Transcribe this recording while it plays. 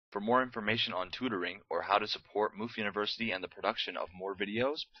For more information on tutoring or how to support Moof University and the production of more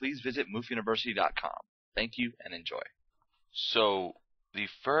videos, please visit moofuniversity.com. Thank you and enjoy. So the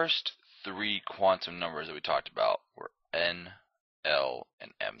first three quantum numbers that we talked about were N, L,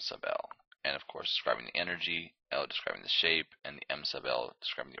 and M sub L. N, of course, describing the energy, L describing the shape, and the M sub L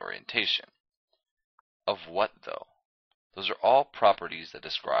describing the orientation. Of what, though? Those are all properties that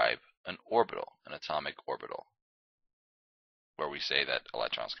describe an orbital, an atomic orbital, where we say that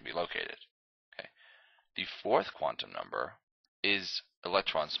electrons can be located. Okay. The fourth quantum number is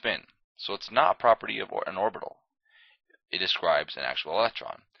electron spin. So it's not a property of an orbital. It describes an actual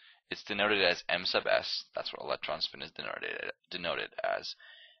electron. It's denoted as M sub S. That's what electron spin is denoted as.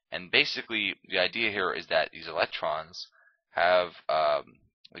 And basically, the idea here is that these electrons have,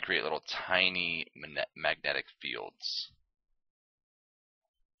 they create little tiny magnetic fields.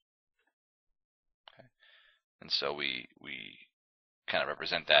 Okay. And so we kind of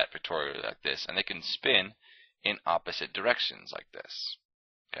represent that pictorially like this, and they can spin in opposite directions like this,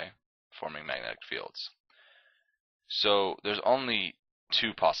 okay, forming magnetic fields. So there's only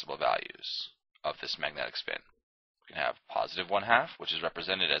two possible values of this magnetic spin. We can have positive 1/2, which is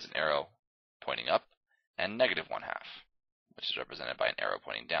represented as an arrow pointing up, and negative 1/2, which is represented by an arrow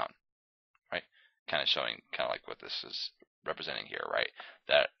pointing down, right? Kind of showing like what this is representing here, right?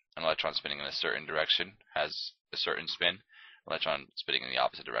 That an electron spinning in a certain direction has a certain spin. Electron spinning in the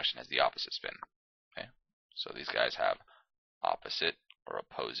opposite direction has the opposite spin. Okay, so these guys have opposite or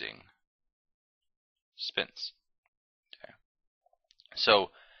opposing spins. Okay,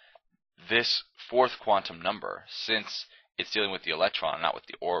 so this fourth quantum number, since it's dealing with the electron, not with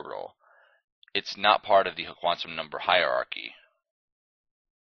the orbital, it's not part of the quantum number hierarchy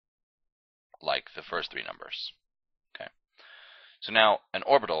like the first three numbers. Okay, so now an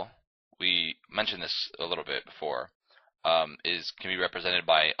orbital, we mentioned this a little bit before, can be represented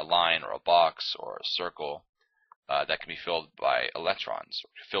by a line or a box or a circle that can be filled by electrons,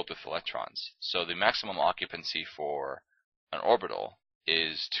 filled with electrons. So the maximum occupancy for an orbital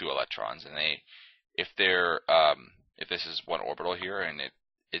is 2 electrons, and if this is one orbital here, and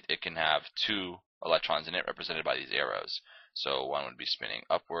it can have 2 electrons in it represented by these arrows. So one would be spinning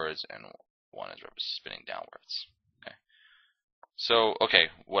upwards, and one is spinning downwards. Okay. So okay,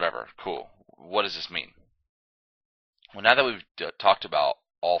 whatever, cool. What does this mean? Well, now that we've talked about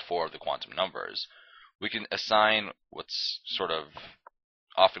all 4 of the quantum numbers, we can assign what's sort of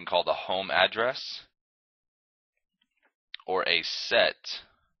often called a home address, or a set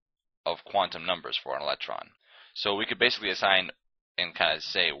of quantum numbers for an electron. So we could basically assign and kind of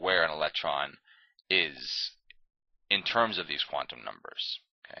say where an electron is in terms of these quantum numbers.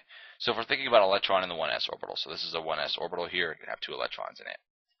 Okay. So if we're thinking about an electron in the 1s orbital, so this is a 1s orbital here, it can have 2 electrons in it.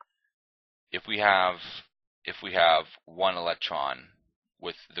 If we have 1 electron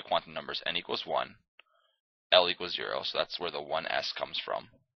with the quantum numbers n equals 1, L equals 0, so that's where the 1s comes from.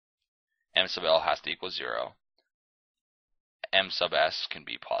 M sub L has to equal 0. M sub S can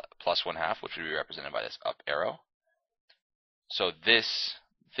be plus 1/2, which would be represented by this up arrow. So this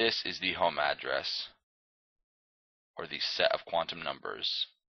is the home address, or the set of quantum numbers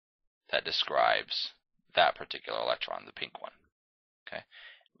that describes that particular electron, the pink one. Okay,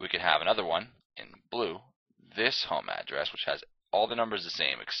 we could have another one in blue, this home address, which has all the numbers the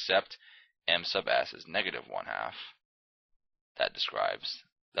same except M sub S is negative 1/2.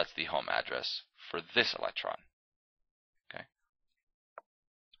 That's the home address for this electron. Okay,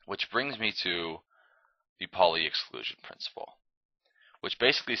 which brings me to the Pauli exclusion principle, which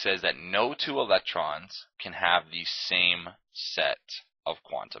basically says that no 2 electrons can have the same set of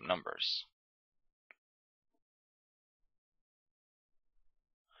quantum numbers.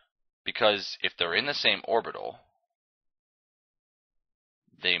 Because if they're in the same orbital,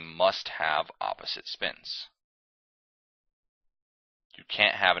 they must have opposite spins. You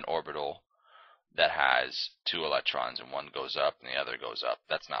can't have an orbital that has 2 electrons and one goes up and the other goes up.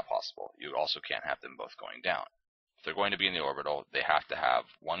 That's not possible. You also can't have them both going down. If they're going to be in the orbital, they have to have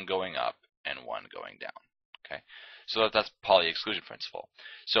one going up and one going down. Okay, so that's Pauli exclusion principle.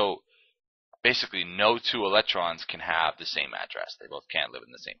 So basically, no 2 electrons can have the same address. They both can't live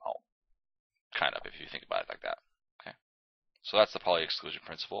in the same home. Kind of, if you think about it like that. Okay, so that's the Pauli exclusion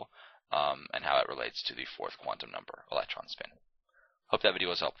principle, and how it relates to the 4th quantum number, electron spin. Hope that video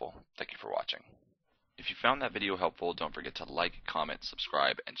was helpful. Thank you for watching. If you found that video helpful, don't forget to like, comment,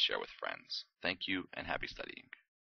 subscribe, and share with friends. Thank you, and happy studying.